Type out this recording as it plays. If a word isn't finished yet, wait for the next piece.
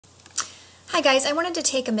Hi guys, I wanted to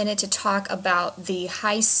take a minute to talk about the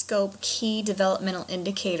high scope key developmental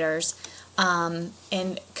indicators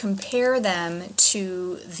and compare them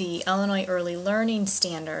to the Illinois Early Learning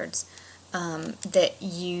Standards that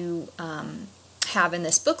you have in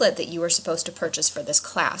this booklet that you were supposed to purchase for this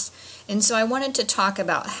class. And so I wanted to talk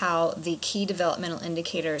about how the key developmental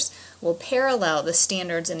indicators will parallel the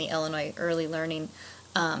standards in the Illinois Early Learning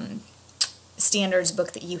Standards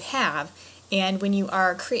book that you have. And when you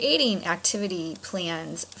are creating activity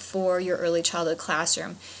plans for your early childhood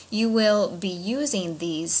classroom, you will be using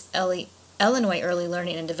these Illinois Early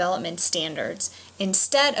Learning and Development Standards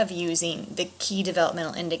instead of using the key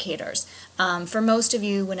developmental indicators. For most of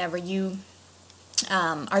you, whenever you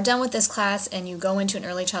are done with this class and you go into an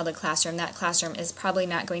early childhood classroom, that classroom is probably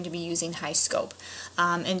not going to be using high scope.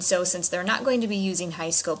 And so since they're not going to be using high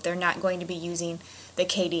scope, they're not going to be using the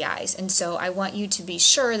KDIs. And so I want you to be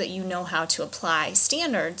sure that you know how to apply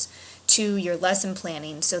standards to your lesson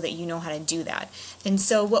planning so that you know how to do that. And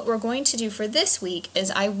so what we're going to do for this week is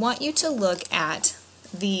I want you to look at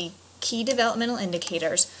the key developmental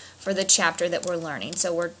indicators for the chapter that we're learning.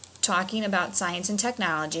 So we're talking about science and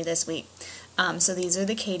technology this week. So these are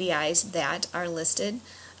the KDIs that are listed.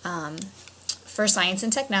 For science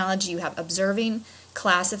and technology, you have observing,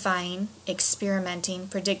 classifying, experimenting,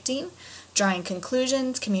 predicting, drawing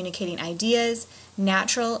conclusions, communicating ideas,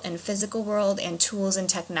 natural and physical world, and tools and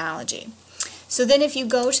technology. So then if you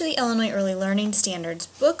go to the Illinois Early Learning Standards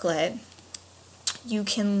booklet, you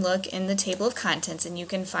can look in the table of contents and you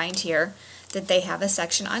can find here that they have a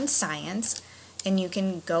section on science, and you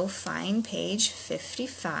can go find page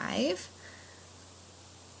 55.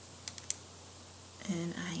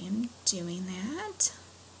 And I am doing that.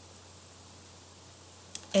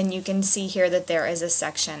 And you can see here that there is a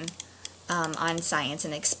section on science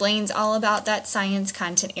and explains all about that science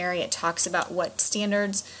content area. It talks about what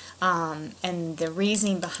standards and the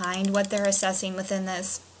reasoning behind what they're assessing within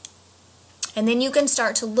this. And then you can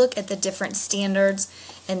start to look at the different standards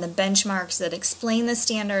and the benchmarks that explain the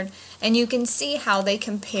standard, and you can see how they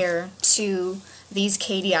compare to these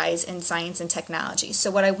KDIs in science and technology. So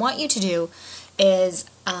what I want you to do is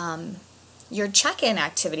your check-in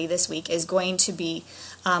activity this week is going to be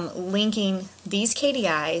linking these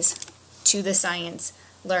KDIs to the science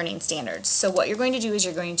learning standards. So what you're going to do is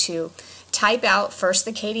you're going to type out first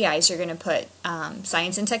the KDIs. You're going to put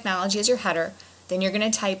science and technology as your header. Then you're going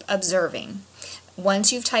to type observing.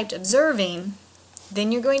 Once you've typed observing,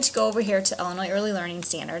 then you're going to go over here to Illinois Early Learning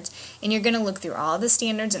Standards, and you're going to look through all the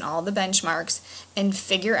standards and all the benchmarks and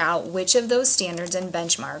figure out which of those standards and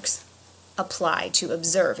benchmarks apply to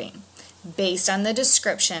observing based on the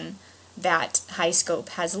description that High Scope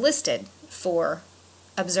has listed for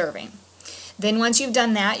observing. Then once you've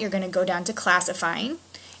done that, you're going to go down to classifying,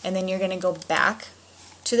 and then you're going to go back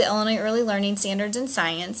to the Illinois Early Learning Standards in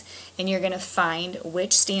Science, and you're going to find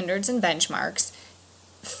which standards and benchmarks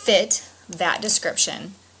fit that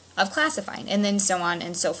description of classifying, and then so on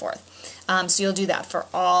and so forth. So you'll do that for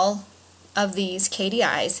all of these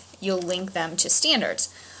KDIs. You'll link them to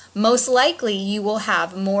standards. Most likely you will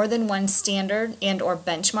have more than one standard and or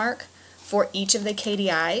benchmark for each of the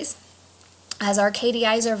KDIs, as our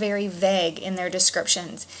KDIs are very vague in their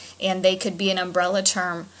descriptions, and they could be an umbrella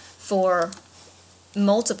term for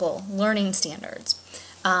multiple learning standards.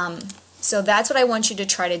 So that's what I want you to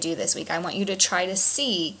try to do this week. I want you to try to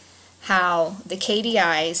see how the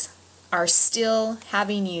KDIs are still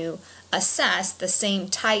having you assess the same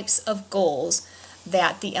types of goals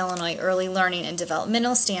that the Illinois Early Learning and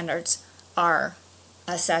Developmental Standards are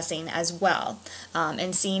assessing as well,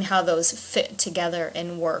 and seeing how those fit together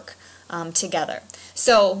and work together.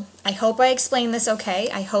 So I hope I explained this okay.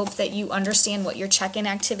 I hope that you understand what your check-in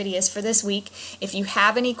activity is for this week. If you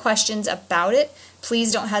have any questions about it,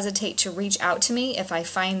 please don't hesitate to reach out to me. If I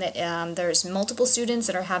find that there's multiple students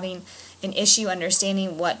that are having an issue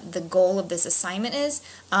understanding what the goal of this assignment is,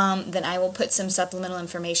 then I will put some supplemental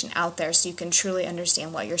information out there so you can truly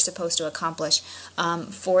understand what you're supposed to accomplish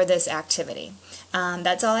for this activity.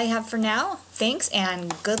 That's all I have for now. Thanks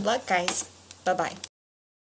and good luck, guys. Bye-bye.